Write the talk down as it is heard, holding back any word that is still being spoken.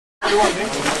I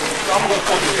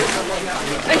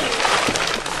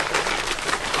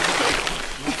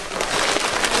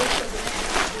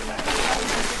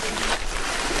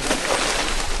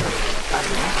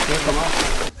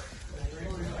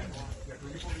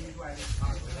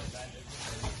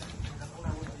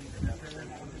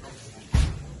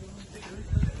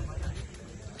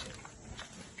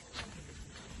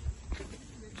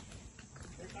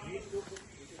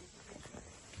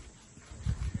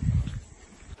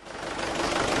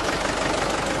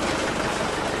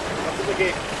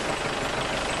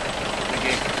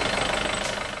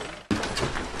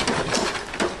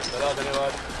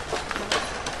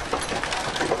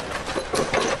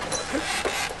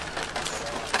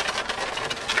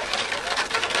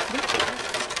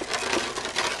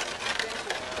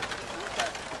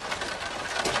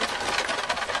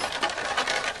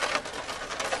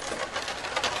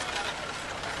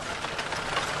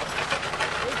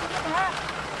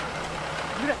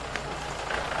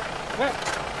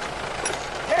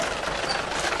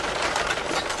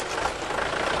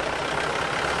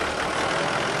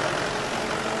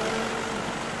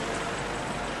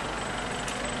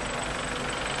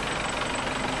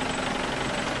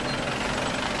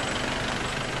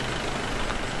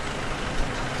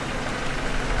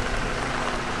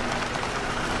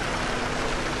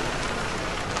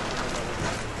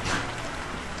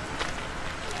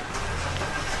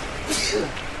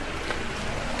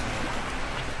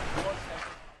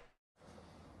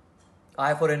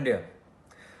for India.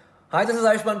 Hi, this is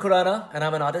Ayushman Khurana and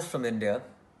I'm an artist from India,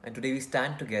 and today we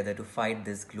stand together to fight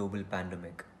this global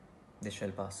pandemic. This shall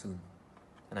pass soon.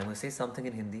 And I'm going to say something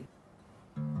in Hindi.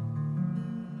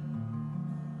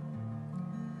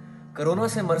 Corona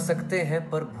से मर सकते हैं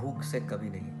पर भूख से कभी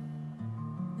नहीं.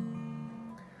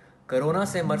 Corona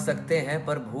से मर सकते हैं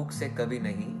पर भूख से कभी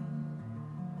नहीं.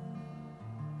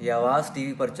 ये आवाज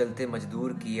टीवी पर चलते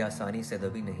मजदूर की आसानी से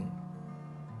दबी नहीं.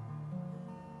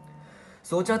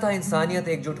 सोचा था इंसानियत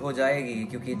एकजुट हो जाएगी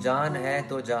क्योंकि जान है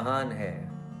तो जहान है.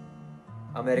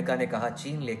 अमेरिका ने कहा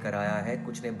चीन लेकर आया है,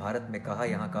 कुछ ने भारत में कहा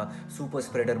यहां का सुपर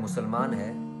स्प्रेडर मुसलमान है.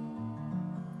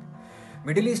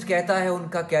 मिडिल ईस्ट कहता है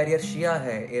उनका कैरियर शिया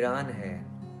है, ईरान है.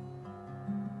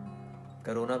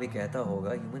 कोरोना भी कहता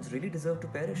होगा humans really deserve to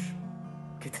perish.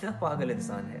 कितना पागल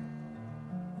इंसान है.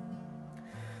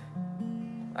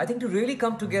 I think to really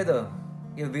come together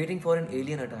you are waiting for an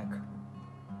alien attack.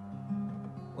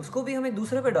 उसको भी हम एक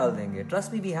दूसरे पे डाल देंगे.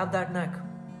 Trust me, we have that NAAC.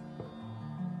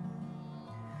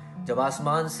 जब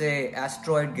आसमान से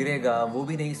एस्ट्रॉइड गिरेगा वो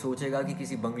भी नहीं सोचेगा कि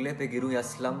किसी बंगले पे गिरूं या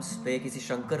स्लम्स पे, किसी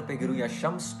शंकर पे गिरूं या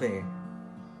शम्स पे.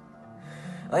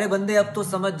 अरे बंदे अब तो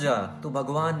समझ जा, तू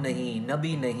भगवान नहीं,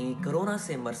 नबी नहीं. कोरोना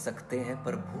से मर सकते हैं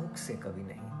पर भूख से कभी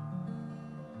नहीं.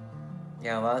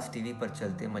 यह आवाज टीवी पर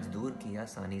चलते मजदूर की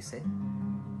आसानी से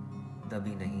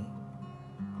दबी नहीं.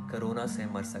 कोरोना से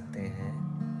मर सकते हैं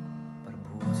पर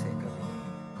भूख से कभी नहीं.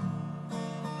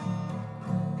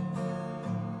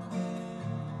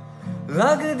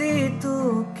 लगदी तू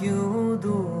क्यों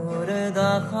दूर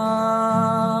दा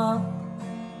ख्वाब,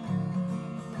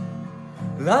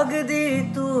 लगदी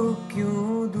तू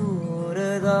क्यों दूर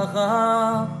दा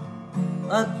ख्वाब.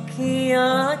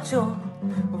 अखियां चो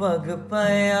वग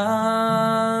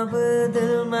पयाब,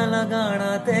 दिल में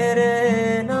लगाना तेरे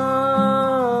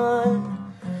नाल,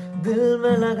 दिल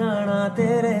में लगाना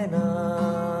तेरे नाल.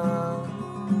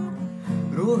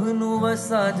 रूह नू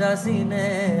वसा जा सीने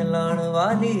लाण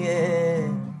वाली है,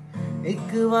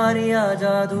 एक वारी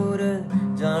आजा दूर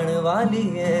जान वाली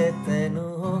है. तेनू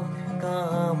हो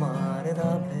कहाँ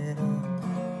मारदा फेरा,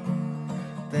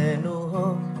 तेनू हो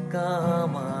कहाँ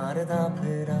मारदा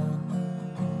फेरा.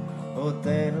 ओ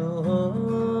तेनू हो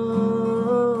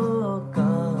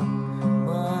कहाँ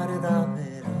मारदा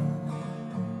फेरा.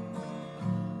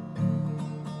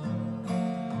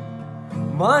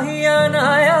 माहियाना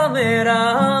आया मेरा,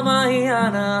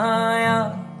 माहियाना आया,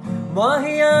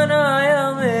 माहियाना आया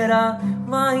मेरा,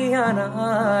 माहियाना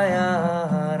आया.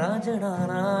 रांझना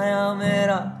आया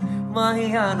मेरा,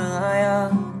 माहियाना आया,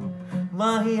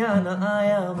 माहियाना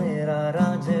आया मेरा.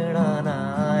 रांझना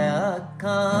आया.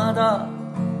 अखां दा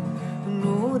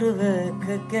नूर वेख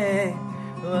के,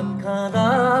 अखां दा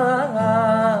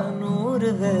नूर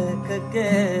वेख के,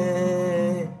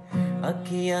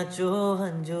 अखियां चो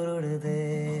हंझू रुड़दे.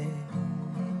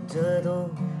 जदों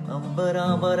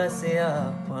अंबरां बरसिया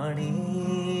पानी,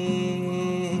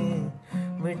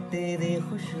 मिट्टी दी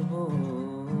खुशबू,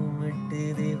 मिट्टी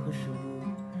दी खुशबू,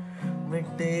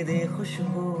 मिट्टी दी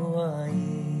खुशबू आई.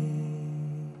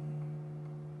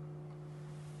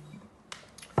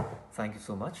 Thank you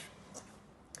so much.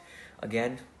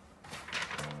 Again,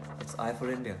 it's I for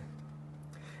India.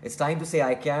 It's time to say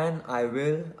I can, I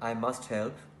will, I must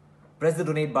help. Press the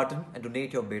donate button and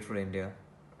donate your bit for India.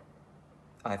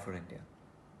 I for India.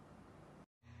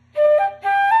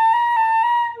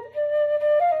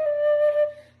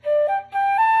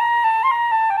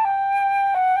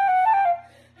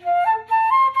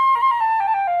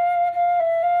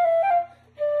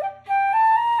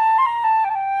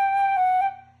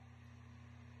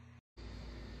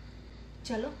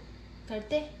 चलो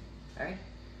करते. All right.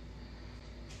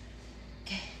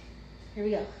 Okay, here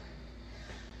we go.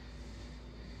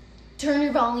 Turn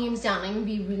your volumes down. I'm gonna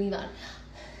be really loud.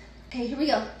 Okay, here we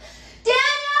go.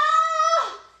 Daniel!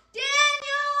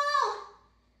 Daniel!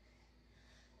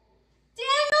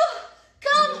 Daniel!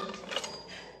 Come!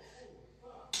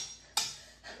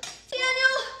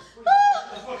 Daniel! Oh!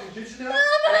 My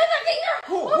finger!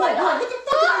 Oh my god! What the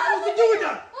fuck are you doing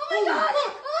that? Oh my god! Oh,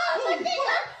 my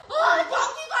finger! Oh, Doc,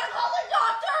 you gotta call the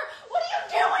doctor! What are you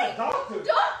doing? Doctor?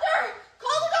 Doctor!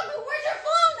 Call the doctor! Where's your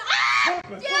phone? Ah!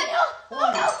 Daniel! Oh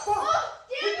no! Oh,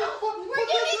 Daniel! We're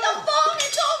giving the phone!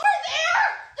 It's over there!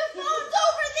 The phone's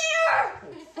over there!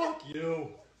 Fuck you.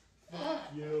 Fuck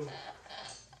you.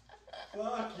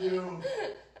 Fuck you.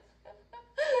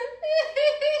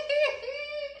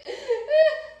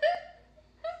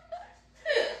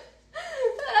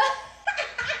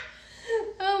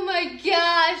 Oh my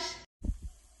gosh!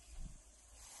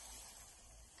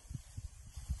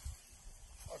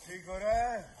 ठीक हो रहा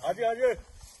है. आजे आजे.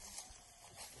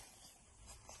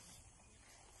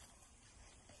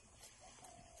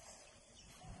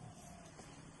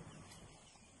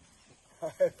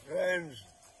 Friends,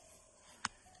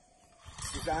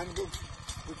 किसान को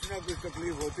कुछ ना कुछ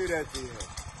तकलीफ होती रहती है.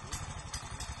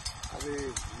 अभी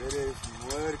मेरे इस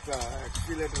मोयर का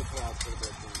एक्सीलेटर खराब कर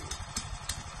देते हैं.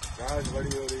 घास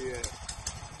बड़ी हो रही है.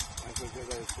 मैं सोचा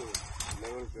था इसको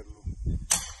लेवल कर लूं.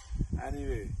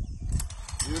 Anyway,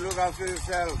 you look after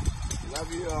yourself.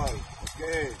 Love you all.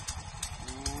 Okay.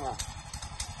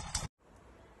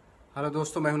 Hello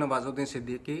दोस्तों, मैं हूं नवाजुद्दीन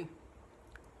सिद्दीकी.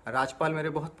 राजपाल मेरे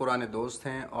बहुत पुराने दोस्त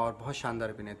हैं और बहुत शानदार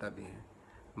अभिनेता भी हैं.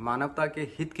 मानवता के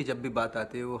हित की जब भी बात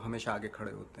आती है वो हमेशा आगे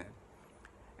खड़े होते हैं.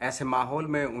 ऐसे माहौल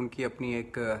में उनकी अपनी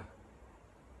एक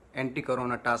एंटी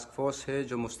कोरोना टास्क फोर्स है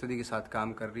जो मुस्तैदी के साथ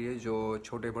काम कर रही है, जो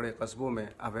छोटे बड़े कस्बों में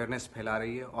अवेयरनेस फैला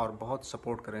रही है और बहुत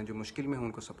सपोर्ट कर रहे हैं. जो मुश्किल में है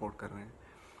उनको सपोर्ट कर रहे हैं.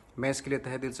 मैं इसके लिए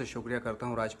तहे दिल से शुक्रिया करता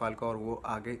हूं राजपाल का, और वो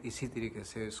आगे इसी तरीके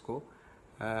से इसको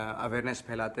अवेयरनेस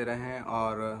फैलाते रहें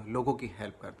और लोगों की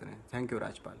हेल्प करते रहें. Thank you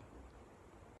Rajpal.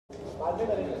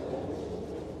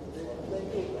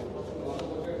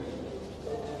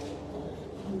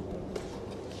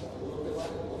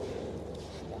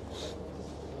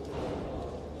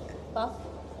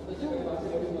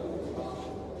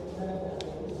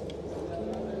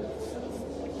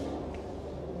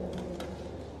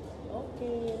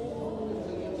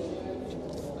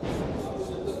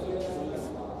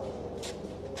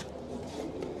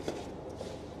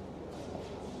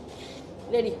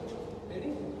 Ready.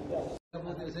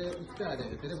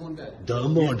 The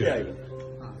model,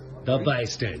 the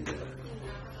bystander,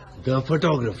 the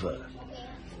photographer,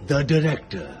 the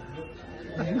director.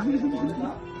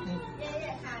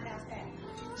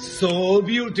 So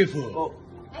beautiful.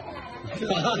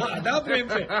 आधा प्रेम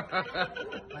से.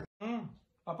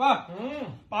 पापा.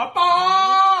 पापा.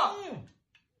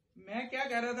 मैं क्या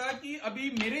कह रहा था कि अभी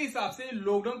मेरे हिसाब से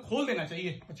लॉकडाउन खोल देना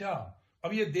चाहिए. अच्छा,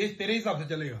 अब ये देश तेरे हिसाब से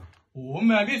चलेगा. ओ,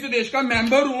 मैं भी इस देश का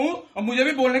मेंबर हूँ और मुझे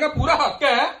भी बोलने का पूरा हक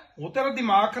है. वो तेरा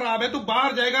दिमाग खराब है. तू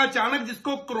बाहर जाएगा, अचानक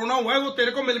जिसको कोरोना हुआ है वो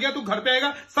तेरे को मिल गया, तू घर पे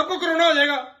आएगा, सबको कोरोना हो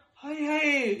जाएगा. हाय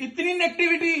हाय, इतनी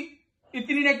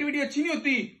नेगेटिविटी अच्छी नहीं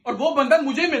होती. और वो बंदा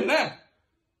मुझे मिलना है.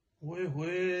 ओए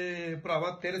होए भरावा,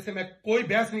 तेरे से मैं कोई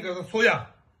बहस नहीं करता. सोया,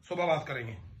 सुबह बात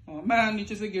करेंगे. मैं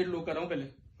नीचे से गेट लॉक कर रहा हूँ पहले.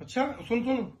 अच्छा सुन,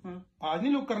 आज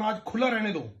नहीं लॉक करना, आज खुला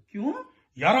रहने दो. क्यों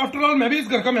यार? आफ्टर ऑल मैं भी इस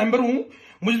घर का मेंबर हूँ,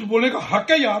 मुझे बोलने का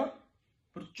हक है यार.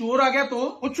 पर चोर आ गया तो?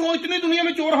 वो चोर, इतनी दुनिया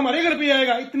में चोर हमारे घर पे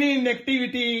आएगा. इतनी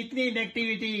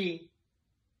नेगेटिविटी.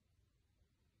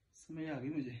 समझ आ गई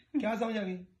मुझे. क्या समझ आ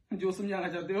गई? जो समझाना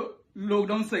चाहते हो,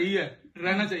 लॉकडाउन सही है,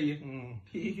 रहना चाहिए.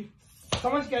 ठीक है,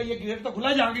 समझ क्या, ये गेट तो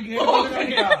खुला, जाके गेट बंद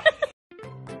करके आ.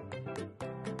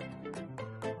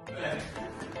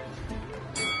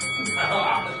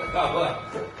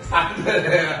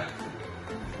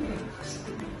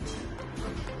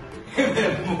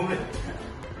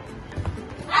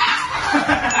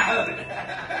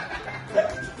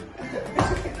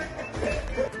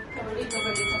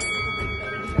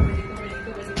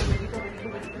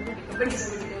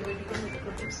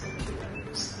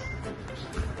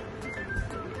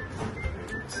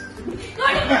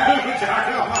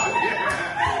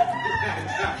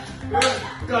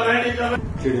 कबड्डी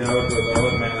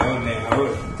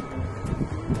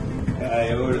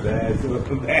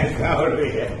भैंस का उड़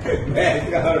रही है, भैंस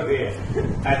का उड़ रही है।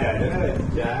 अच्छा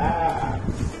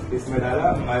इसमें डाला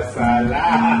मसाला।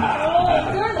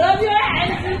 Don't rub your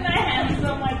hands in my hands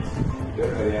so much.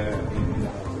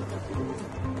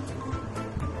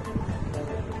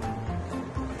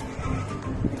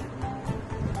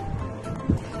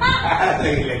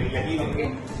 लगी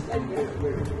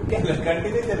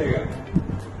कंटिन्यू चलेगा।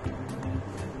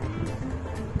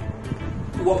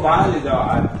 वो बाहर ले जाओ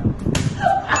हाथ।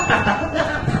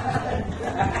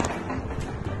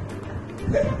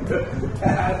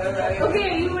 Okay,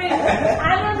 you win.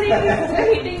 I'm not playing these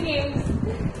hitting games.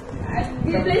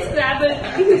 You play Scrabble.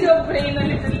 Use your brain a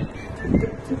little.